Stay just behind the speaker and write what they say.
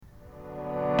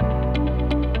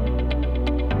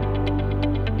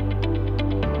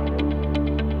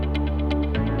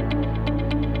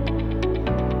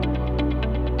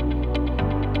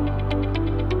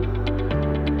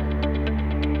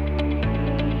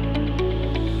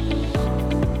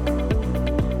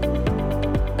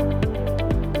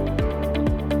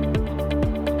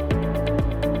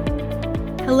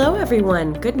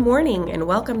everyone. Good morning and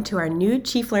welcome to our new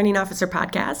Chief Learning Officer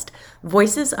podcast,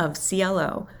 Voices of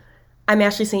CLO. I'm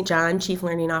Ashley St. John, Chief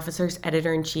Learning Officer's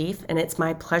Editor-in-Chief, and it's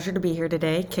my pleasure to be here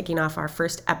today, kicking off our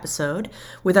first episode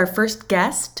with our first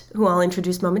guest, who I'll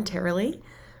introduce momentarily.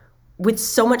 With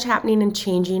so much happening and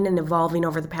changing and evolving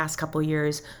over the past couple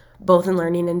years, both in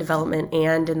learning and development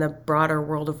and in the broader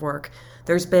world of work,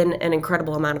 there's been an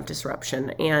incredible amount of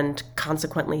disruption and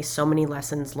consequently so many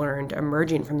lessons learned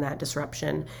emerging from that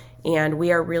disruption. And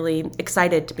we are really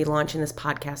excited to be launching this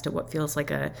podcast at what feels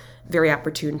like a very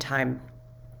opportune time.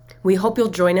 We hope you'll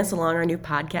join us along our new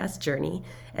podcast journey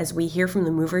as we hear from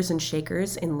the movers and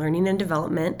shakers in learning and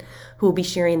development who will be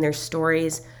sharing their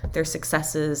stories, their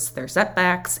successes, their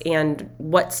setbacks, and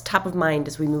what's top of mind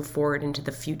as we move forward into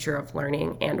the future of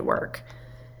learning and work.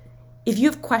 If you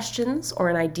have questions or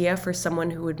an idea for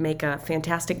someone who would make a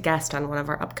fantastic guest on one of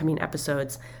our upcoming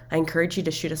episodes, I encourage you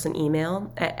to shoot us an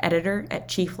email at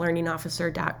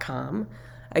editor@chieflearningofficer.com.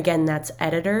 Again, that's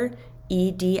editor,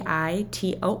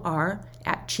 EDITOR,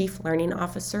 at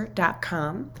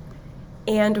chieflearningofficer.com.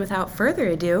 And without further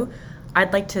ado,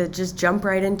 I'd like to just jump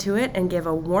right into it and give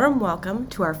a warm welcome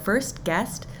to our first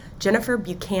guest, Jennifer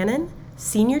Buchanan,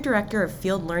 Senior Director of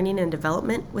Field Learning and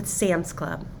Development with Sam's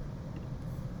Club.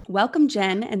 Welcome,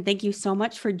 Jen, and thank you so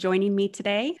much for joining me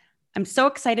today. I'm so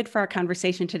excited for our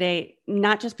conversation today,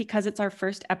 not just because it's our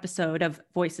first episode of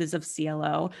Voices of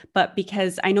CLO, but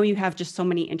because I know you have just so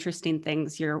many interesting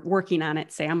things you're working on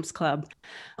at Sam's Club.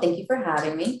 Thank you for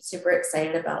having me. Super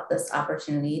excited about this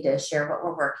opportunity to share what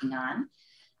we're working on.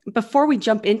 Before we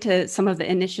jump into some of the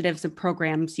initiatives and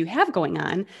programs you have going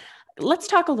on, let's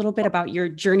talk a little bit about your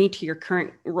journey to your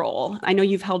current role. I know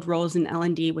you've held roles in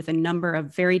L&D with a number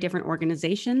of very different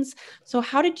organizations. So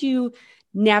how did you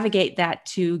navigate that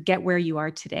to get where you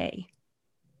are today?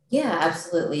 Yeah,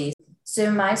 absolutely. So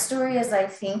my story is, I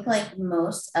think like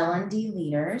most L&D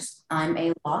leaders, I'm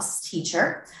a lost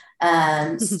teacher.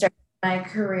 Started my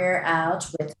career out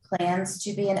with plans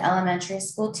to be an elementary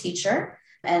school teacher.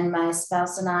 And my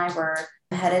spouse and I were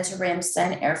headed to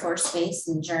Ramstein Air Force Base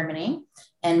in Germany.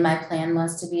 And my plan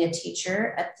was to be a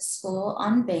teacher at the school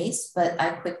on base, but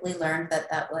I quickly learned that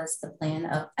that was the plan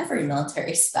of every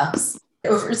military spouse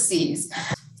overseas.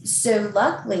 So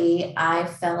luckily, I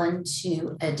fell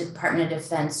into a Department of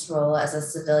Defense role as a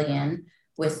civilian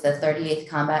with the 38th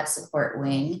Combat Support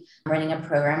Wing, running a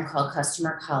program called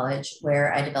Customer College,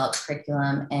 where I developed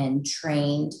curriculum and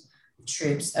trained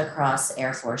troops across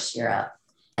Air Force Europe.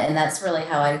 And that's really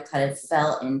how I kind of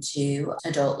fell into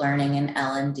adult learning and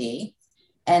L&D.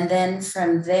 And then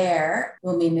from there,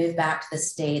 when we moved back to the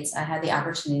States, I had the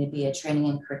opportunity to be a training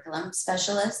and curriculum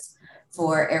specialist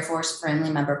for Air Force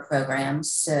friendly member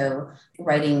programs. So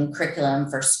writing curriculum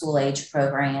for school age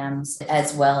programs,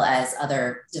 as well as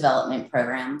other development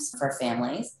programs for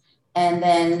families. And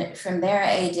then from there,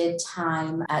 I did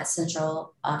time at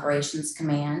Central Operations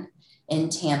Command in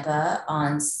Tampa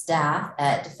on staff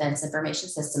at Defense Information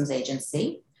Systems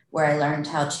Agency, where I learned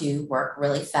how to work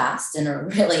really fast in a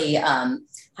really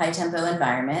high tempo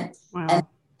environment. Wow. And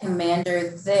the commander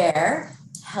there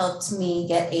helped me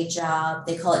get a job.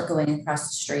 They call it going across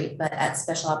the street, but at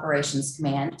Special Operations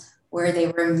Command, where they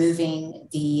were moving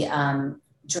the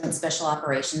Joint Special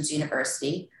Operations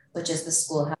University, which is the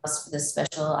schoolhouse for the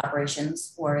Special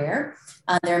Operations Warrior.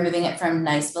 They were moving it from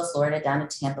Niceville, Florida, down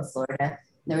to Tampa, Florida.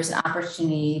 There was an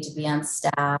opportunity to be on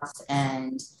staff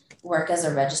and work as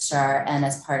a registrar and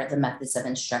as part of the Methods of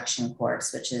Instruction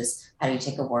course, which is how do you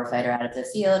take a warfighter out of the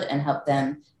field and help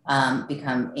them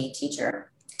become a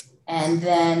teacher. And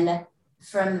then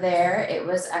from there, it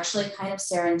was actually kind of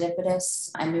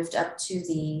serendipitous. I moved up to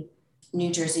the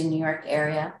New Jersey, New York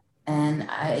area, and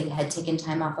I had taken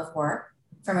time off of work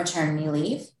for maternity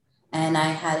leave. And I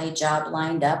had a job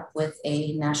lined up with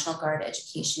a National Guard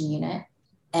education unit.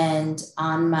 And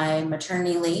on my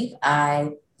maternity leave,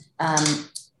 I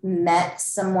met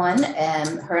someone,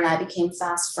 and her and I became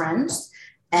fast friends.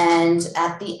 And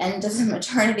at the end of the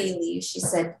maternity leave, she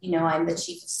said, you know, I'm the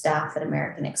chief of staff at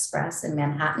American Express in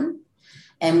Manhattan,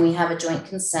 and we have a joint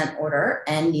consent order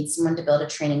and need someone to build a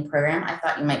training program. I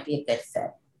thought you might be a good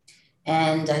fit.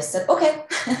 And I said, okay.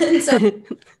 So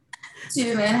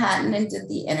to Manhattan and did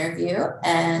the interview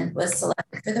and was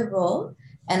selected for the role.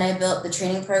 And I built the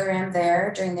training program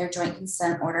there during their joint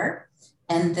consent order.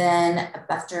 And then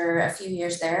after a few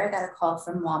years there, I got a call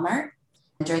from Walmart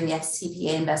during the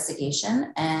FCPA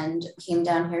investigation and came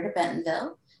down here to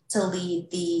Bentonville to lead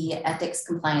the Ethics,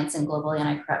 Compliance, and Global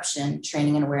Anti-Corruption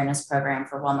Training and Awareness Program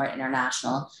for Walmart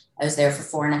International. I was there for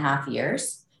 4.5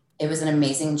 years. It was an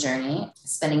amazing journey,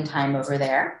 spending time over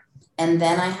there. And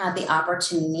then I had the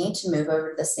opportunity to move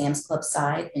over to the Sam's Club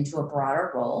side into a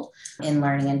broader role in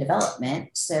learning and development.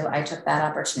 So I took that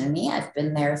opportunity. I've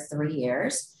been there 3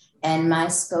 years, and my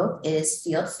scope is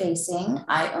field facing.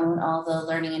 I own all the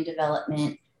learning and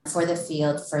development for the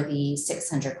field for the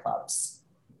 600 clubs.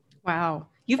 Wow.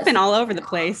 You've been all over the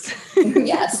place.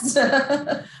 Yes.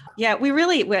 Yeah,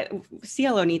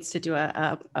 CLO needs to do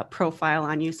a profile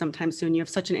on you sometime soon. You have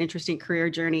such an interesting career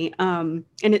journey. And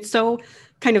it's so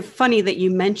kind of funny that you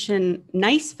mention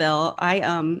Niceville.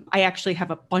 I actually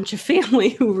have a bunch of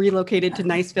family who relocated to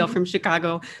Niceville from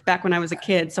Chicago back when I was a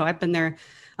kid. So I've been there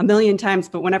a million times,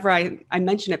 but whenever I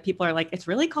mention it, people are like, it's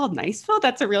really called Niceville?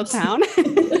 That's a real town?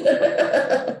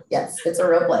 Yes, it's a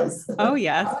real place. Oh,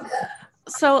 yes.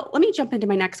 So let me jump into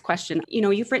my next question.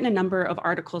 You've written a number of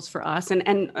articles for us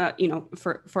and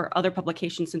for other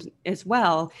publications as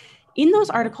well. In those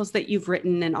articles that you've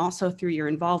written and also through your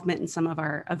involvement in some of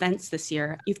our events this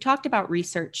year, you've talked about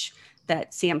research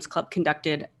that Sam's Club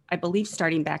conducted, I believe,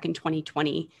 starting back in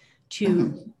 2020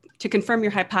 to confirm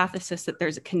your hypothesis that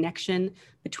there's a connection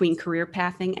between career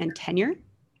pathing and tenure.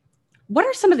 What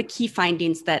are some of the key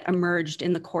findings that emerged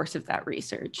in the course of that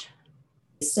research?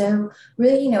 So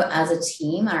really, as a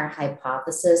team, our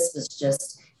hypothesis was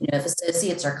just, if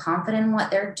associates are confident in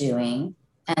what they're doing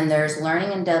and there's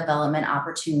learning and development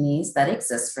opportunities that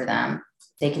exist for them,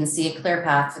 they can see a clear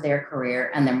path for their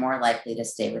career and they're more likely to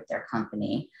stay with the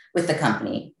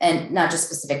company, and not just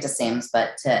specific to Sam's,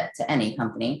 but to any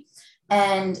company.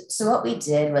 And so what we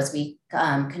did was we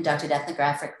conducted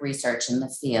ethnographic research in the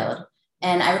field.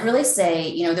 And I would really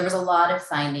say, there was a lot of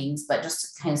findings, but just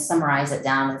to kind of summarize it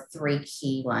down to 3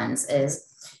 key ones is,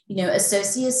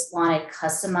 associates wanted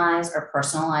customized or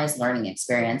personalized learning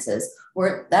experiences,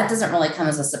 where that doesn't really come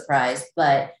as a surprise,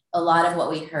 but a lot of what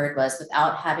we heard was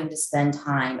without having to spend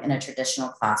time in a traditional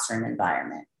classroom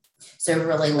environment. So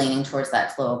really leaning towards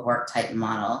that flow of work type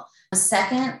model. The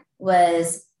second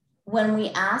was when we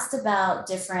asked about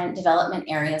different development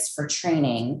areas for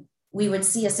training, we would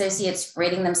see associates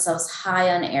rating themselves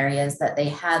high on areas that they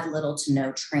had little to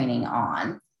no training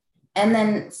on. And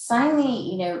then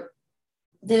finally,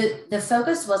 the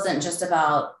focus wasn't just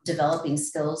about developing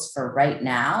skills for right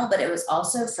now, but it was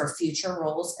also for future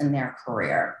roles in their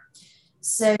career.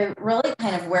 So really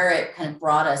kind of where it kind of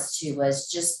brought us to was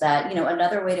just that,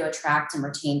 another way to attract and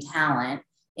retain talent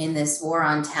in this war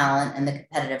on talent and the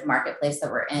competitive marketplace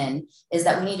that we're in is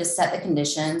that we need to set the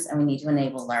conditions and we need to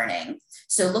enable learning.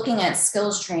 So looking at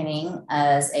skills training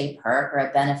as a perk or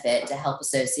a benefit to help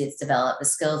associates develop the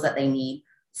skills that they need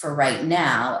for right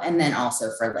now and then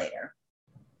also for later.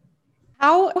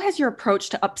 How has your approach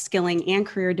to upskilling and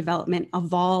career development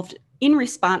evolved in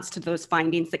response to those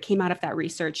findings that came out of that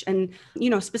research? And,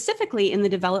 specifically in the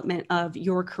development of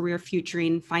your career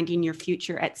futuring, finding your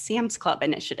future at Sam's Club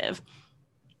initiative?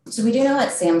 So we do know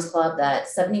at Sam's Club that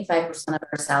 75% of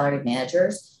our salaried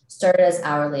managers started as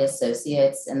hourly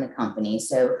associates in the company.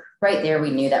 So right there, we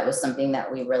knew that was something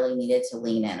that we really needed to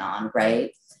lean in on,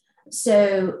 right?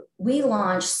 So we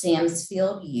launched Sam's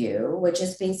Field U, which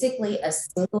is basically a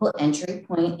single entry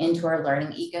point into our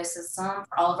learning ecosystem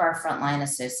for all of our frontline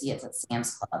associates at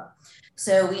Sam's Club.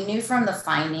 So we knew from the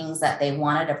findings that they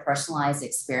wanted a personalized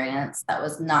experience that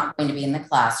was not going to be in the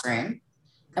classroom.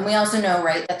 And we also know,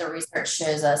 right, that the research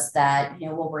shows us that,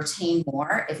 we'll retain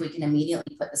more if we can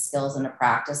immediately put the skills into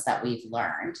practice that we've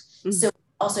learned. Mm-hmm. So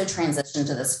also transition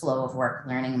to this flow of work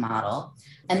learning model.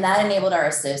 And that enabled our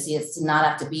associates to not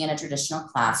have to be in a traditional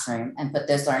classroom and put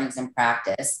those learnings in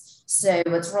practice. So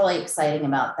what's really exciting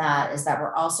about that is that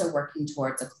we're also working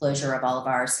towards a closure of all of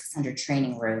our 600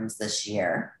 training rooms this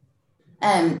year.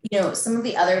 Some of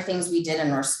the other things we did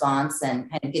in response and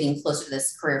kind of getting closer to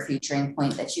this career futuring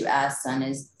point that you asked on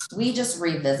is we just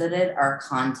revisited our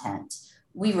content.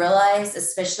 We realized,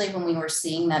 especially when we were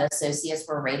seeing that associates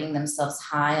were rating themselves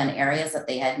high on areas that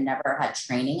they had never had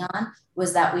training on,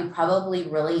 was that we probably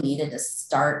really needed to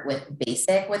start with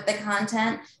basic with the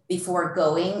content before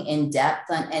going in depth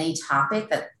on any topic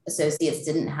that associates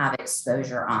didn't have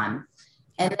exposure on.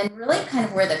 And then really kind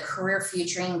of where the career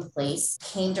futuring place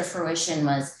came to fruition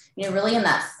was, really in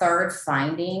that third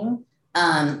finding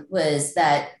was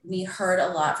that we heard a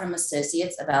lot from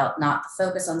associates about not the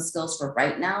focus on skills for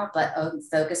right now, but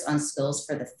focus on skills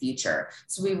for the future.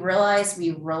 So we realized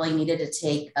we really needed to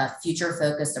take a future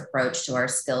focused approach to our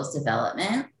skills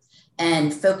development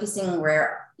and focusing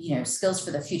where, skills for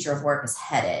the future of work is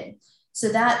headed. So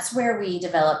that's where we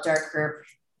developed our career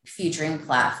futuring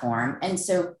platform. And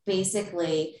so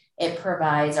basically it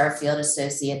provides our field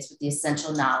associates with the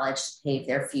essential knowledge to pave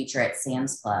their future at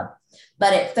Sam's Club.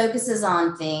 But it focuses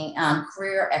on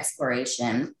career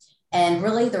exploration and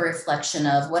really the reflection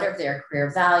of what are their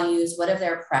career values, what are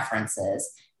their preferences.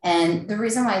 And the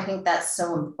reason why I think that's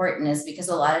so important is because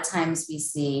a lot of times we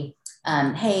see,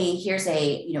 hey, here's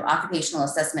a occupational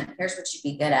assessment, here's what you'd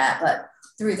be good at. But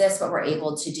through this, what we're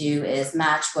able to do is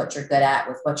match what you're good at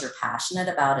with what you're passionate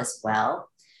about as well.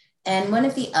 And one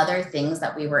of the other things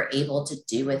that we were able to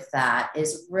do with that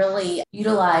is really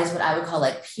utilize what I would call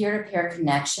like peer-to-peer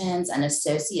connections and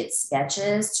associate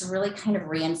sketches to really kind of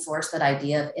reinforce that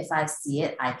idea of if I see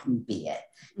it, I can be it.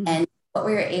 Mm-hmm. And what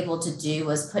we were able to do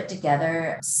was put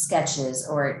together sketches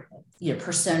or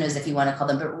personas, if you want to call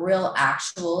them, but real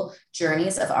actual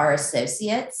journeys of our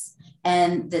associates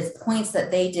and the points that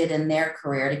they did in their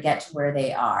career to get to where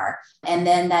they are. And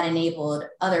then that enabled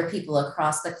other people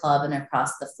across the club and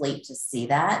across the fleet to see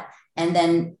that. And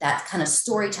then that kind of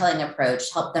storytelling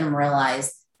approach helped them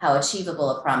realize how achievable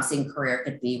a promising career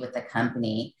could be with the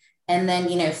company. And then,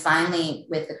 finally,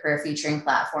 with the career featuring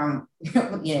platform,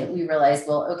 we realized,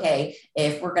 well, okay,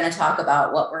 if we're going to talk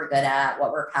about what we're good at,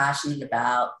 what we're passionate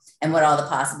about, and what all the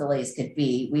possibilities could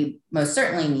be, we most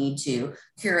certainly need to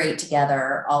curate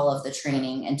together all of the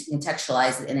training and to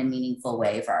contextualize it in a meaningful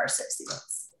way for our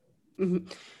associates.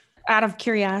 Mm-hmm. Out of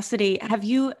curiosity, have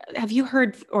you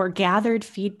heard or gathered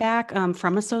feedback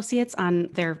from associates on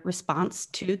their response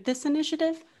to this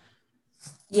initiative?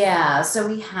 Yeah, so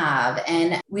we have,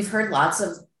 and we've heard lots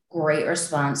of great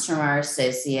response from our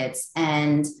associates.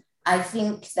 And I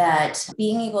think that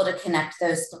being able to connect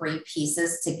those three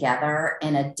pieces together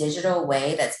in a digital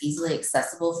way that's easily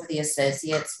accessible for the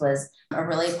associates was a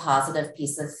really positive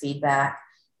piece of feedback.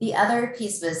 The other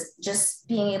piece was just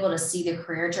being able to see the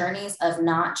career journeys of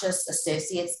not just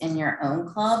associates in your own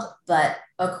club, but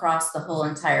across the whole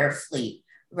entire fleet,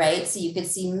 right? So you could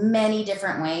see many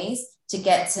different ways to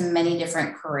get to many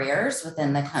different careers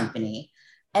within the company.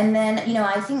 And then,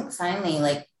 I think finally,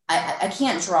 like, I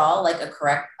can't draw like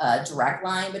a direct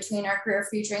line between our career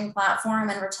featuring platform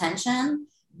and retention,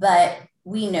 but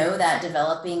we know that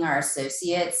developing our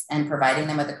associates and providing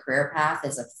them with a career path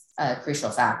is a crucial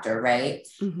factor, right?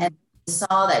 Mm-hmm. And we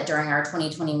saw that during our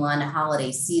 2021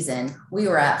 holiday season, we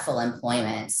were at full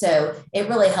employment. So it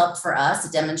really helped for us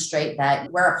to demonstrate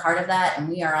that we're a part of that and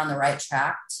we are on the right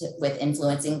track with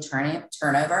influencing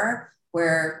turnover,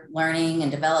 where learning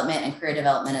and development and career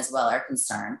development as well are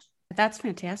concerned. That's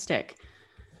fantastic.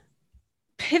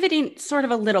 Pivoting sort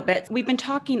of a little bit, we've been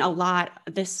talking a lot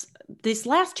these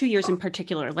last 2 years in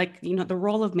particular, like, the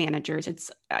role of managers,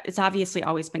 it's obviously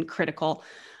always been critical,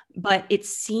 but it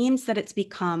seems that it's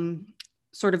become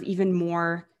sort of even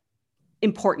more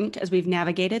important as we've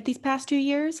navigated these past 2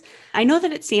 years. I know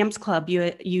that at Sam's Club,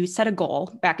 you set a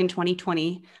goal back in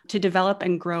 2020 to develop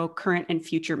and grow current and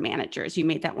future managers. You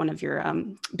made that one of your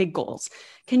big goals.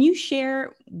 Can you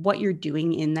share what you're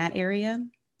doing in that area?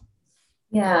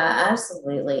 Yeah,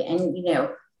 absolutely. And,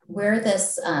 where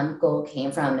this goal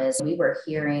came from is we were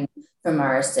hearing from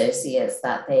our associates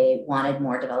that they wanted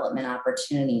more development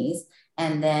opportunities.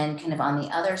 And then kind of on the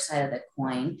other side of the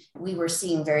coin, we were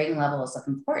seeing varying levels of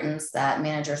importance that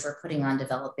managers were putting on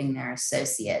developing their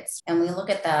associates. And we look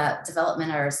at that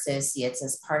development of our associates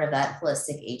as part of that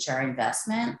holistic HR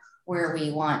investment, where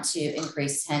we want to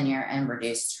increase tenure and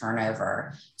reduce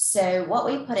turnover. So what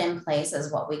we put in place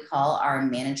is what we call our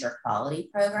manager quality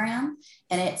program.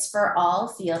 And it's for all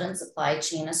field and supply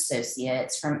chain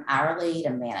associates from hourly to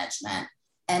management.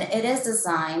 And it is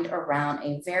designed around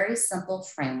a very simple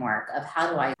framework of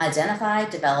how do I identify,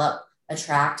 develop,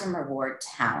 attract, and reward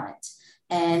talent.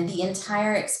 And the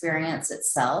entire experience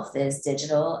itself is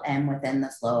digital and within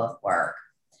the flow of work.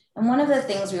 And one of the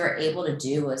things we were able to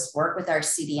do was work with our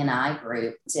CD&I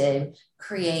group to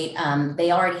create,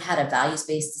 they already had a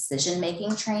values-based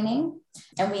decision-making training,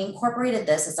 and we incorporated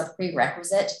this as a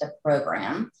prerequisite to the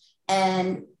program.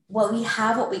 And what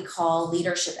we call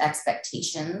leadership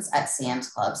expectations at Sam's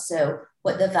Club. So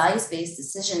what the values-based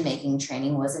decision-making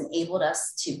training was enabled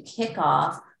us to kick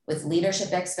off with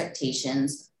leadership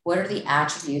expectations. What are the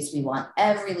attributes we want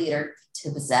every leader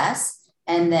to possess?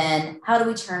 And then how do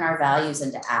we turn our values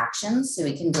into actions so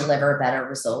we can deliver better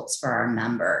results for our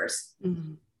members?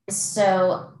 Mm-hmm.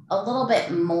 So a little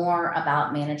bit more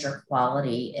about manager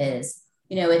quality is,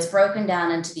 it's broken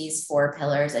down into these 4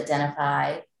 pillars: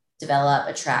 identify, develop,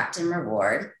 attract, and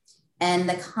reward. And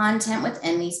the content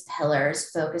within these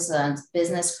pillars focus on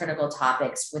business critical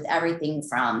topics with everything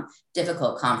from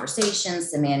difficult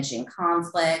conversations to managing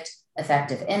conflict,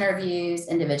 effective interviews,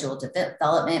 individual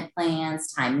development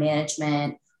plans, time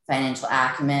management, financial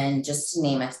acumen, just to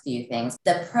name a few things.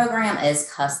 The program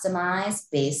is customized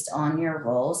based on your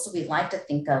role. So we like to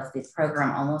think of the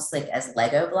program almost like as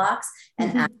Lego blocks.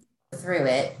 And as you go through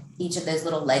it, each of those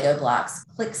little Lego blocks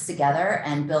clicks together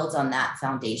and builds on that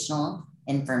foundational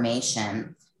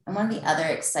information. And one of the other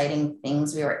exciting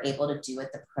things we were able to do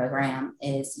with the program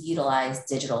is utilize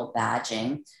digital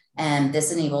badging. And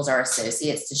this enables our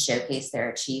associates to showcase their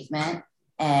achievement.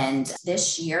 And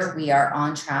this year, we are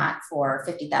on track for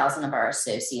 50,000 of our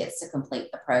associates to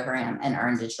complete the program and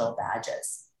earn digital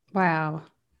badges. Wow.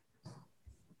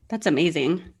 That's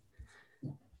amazing.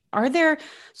 Are there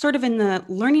sort of in the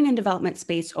learning and development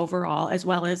space overall, as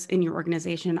well as in your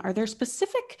organization, are there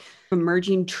specific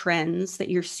emerging trends that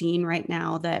you're seeing right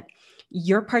now that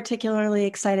you're particularly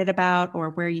excited about, or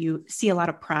where you see a lot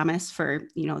of promise for,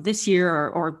 this year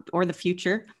or the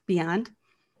future beyond?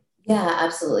 Yeah,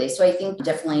 absolutely. So I think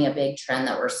definitely a big trend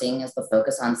that we're seeing is the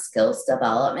focus on skills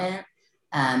development,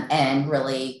 and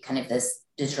really kind of this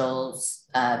digital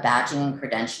badging and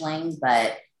credentialing.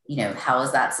 But, how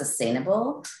is that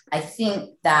sustainable? I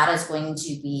think that is going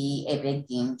to be a big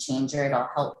game changer. It'll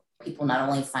help people not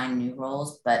only find new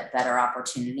roles, but better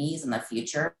opportunities in the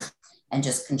future and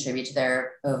just contribute to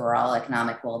their overall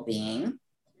economic well-being.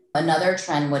 Another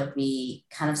trend would be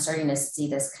kind of starting to see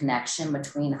this connection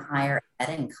between higher ed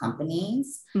and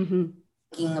companies.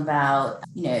 Thinking about,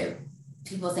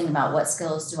 people think about what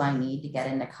skills do I need to get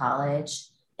into college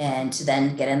and to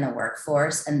then get in the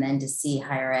workforce, and then to see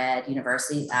higher ed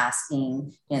universities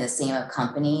asking, the same of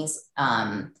companies.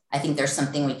 I think there's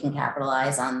something we can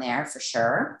capitalize on there for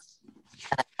sure.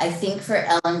 I think for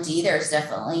L&D, there's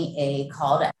definitely a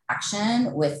call to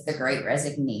action with the Great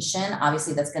Resignation.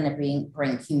 Obviously, that's going to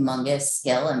bring humongous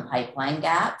skill and pipeline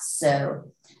gaps. So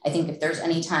I think if there's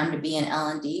any time to be in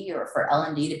L&D or for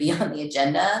L&D to be on the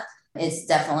agenda, it's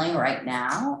definitely right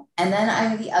now. And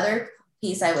then the other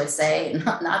piece I would say,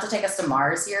 not to take us to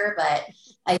Mars here, but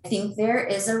I think there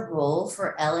is a role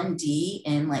for L&D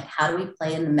in like, how do we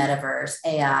play in the metaverse,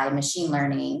 AI, machine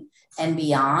learning, and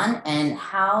beyond, and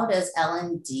how does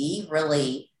L&D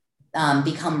really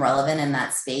become relevant in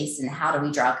that space, and how do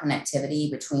we draw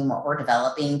connectivity between what we're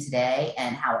developing today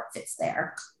and how it fits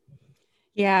there?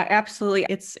 Yeah, absolutely.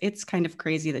 It's kind of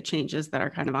crazy, the changes that are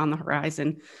kind of on the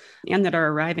horizon and that are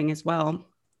arriving as well.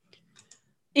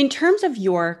 In terms of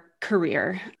your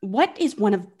career, what is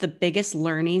one of the biggest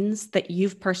learnings that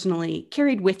you've personally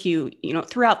carried with you,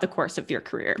 throughout the course of your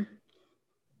career?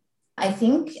 I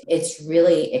think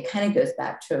it kind of goes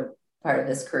back to part of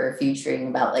this career featuring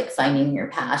about like finding your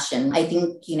passion. I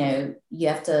think, you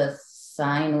have to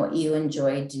find what you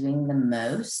enjoy doing the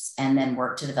most and then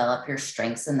work to develop your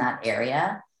strengths in that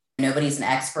area. Nobody's an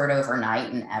expert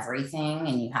overnight in everything,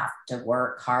 and you have to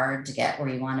work hard to get where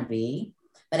you want to be.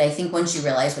 But I think once you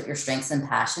realize what your strengths and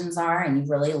passions are and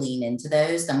you really lean into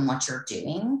those, then what you're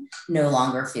doing no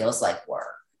longer feels like work.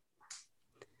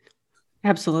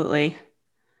 Absolutely.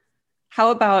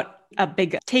 How about a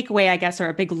big takeaway, I guess, or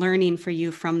a big learning for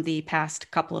you from the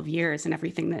past couple of years and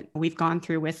everything that we've gone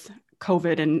through with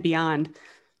COVID and beyond?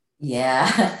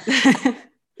 Yeah.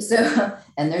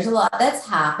 And there's a lot that's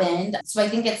happened. So I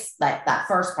think it's like that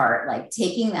first part, like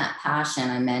taking that passion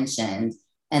I mentioned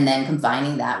and then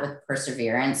combining that with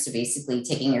perseverance. So basically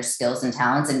taking your skills and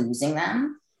talents and using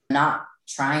them, not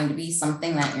trying to be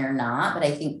something that you're not, but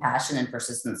I think passion and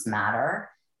persistence matter.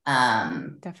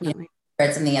 Definitely. I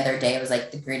read something the other day. It was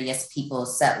like the grittiest people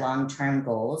set long-term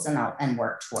goals and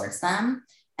work towards them.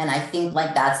 And I think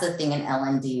like that's the thing in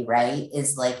L&D, right?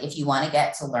 Is like, if you want to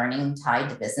get to learning tied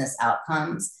to business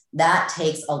outcomes, that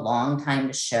takes a long time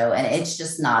to show. And it's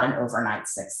just not an overnight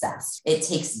success. It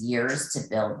takes years to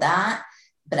build that,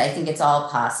 but I think it's all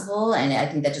possible. And I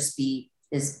think that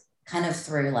is kind of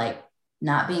through like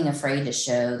not being afraid to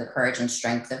show the courage and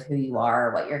strength of who you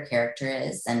are, what your character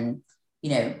is. And,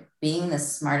 being the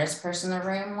smartest person in the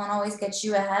room won't always get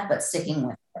you ahead, but sticking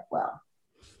with it will.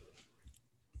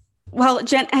 Well,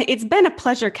 Jen, it's been a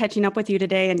pleasure catching up with you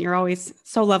today, and you're always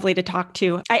so lovely to talk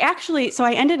to.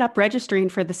 I ended up registering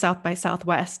for the South by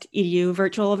Southwest EDU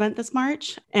virtual event this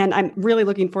March, and I'm really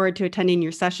looking forward to attending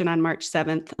your session on March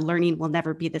 7th, Learning Will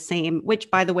Never Be the Same, which,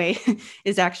 by the way,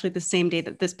 is actually the same day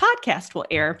that this podcast will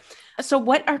air. So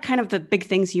what are kind of the big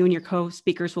things you and your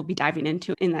co-speakers will be diving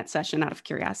into in that session, out of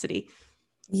curiosity?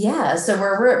 Yeah, so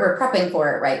we're prepping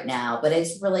for it right now, but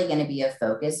it's really going to be a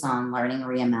focus on learning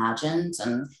reimagined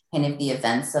and kind of the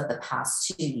events of the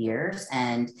past 2 years.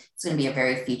 And it's going to be a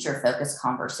very feature-focused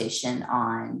conversation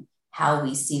on how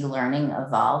we see learning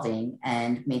evolving.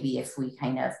 And maybe if we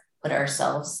kind of put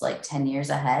ourselves like 10 years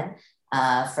ahead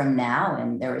from now,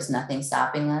 and there was nothing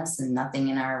stopping us and nothing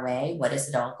in our way, what is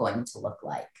it all going to look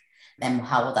like? then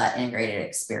how will that integrated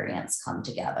experience come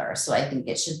together? So I think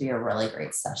it should be a really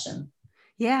great session.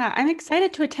 Yeah, I'm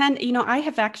excited to attend. I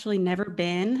have actually never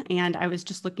been, and I was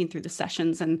just looking through the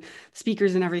sessions and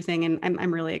speakers and everything, and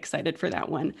I'm really excited for that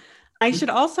one. I should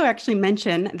also actually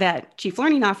mention that Chief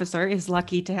Learning Officer is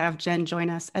lucky to have Jen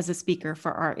join us as a speaker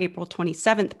for our April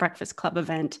 27th Breakfast Club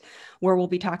event, where we'll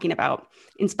be talking about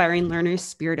inspiring learners'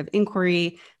 spirit of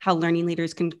inquiry, how learning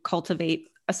leaders can cultivate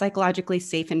a psychologically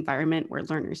safe environment where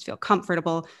learners feel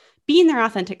comfortable being their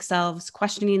authentic selves,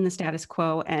 questioning the status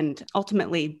quo, and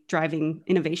ultimately driving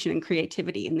innovation and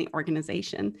creativity in the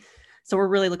organization. So we're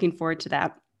really looking forward to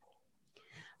that.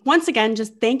 Once again,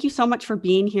 just thank you so much for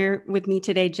being here with me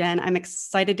today, Jen. I'm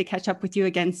excited to catch up with you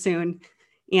again soon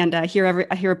and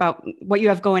hear about what you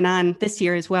have going on this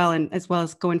year as well, and as well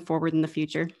as going forward in the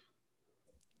future.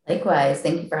 Likewise,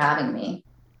 thank you for having me.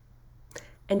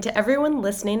 And to everyone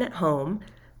listening at home,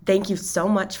 thank you so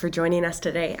much for joining us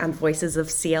today on Voices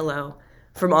of CLO.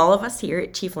 From all of us here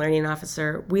at Chief Learning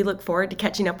Officer, we look forward to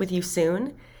catching up with you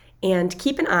soon. And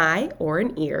keep an eye or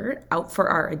an ear out for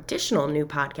our additional new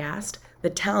podcast, The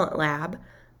Talent Lab,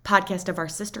 podcast of our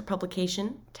sister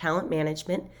publication, Talent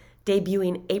Management,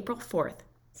 debuting April 4th.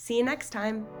 See you next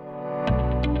time.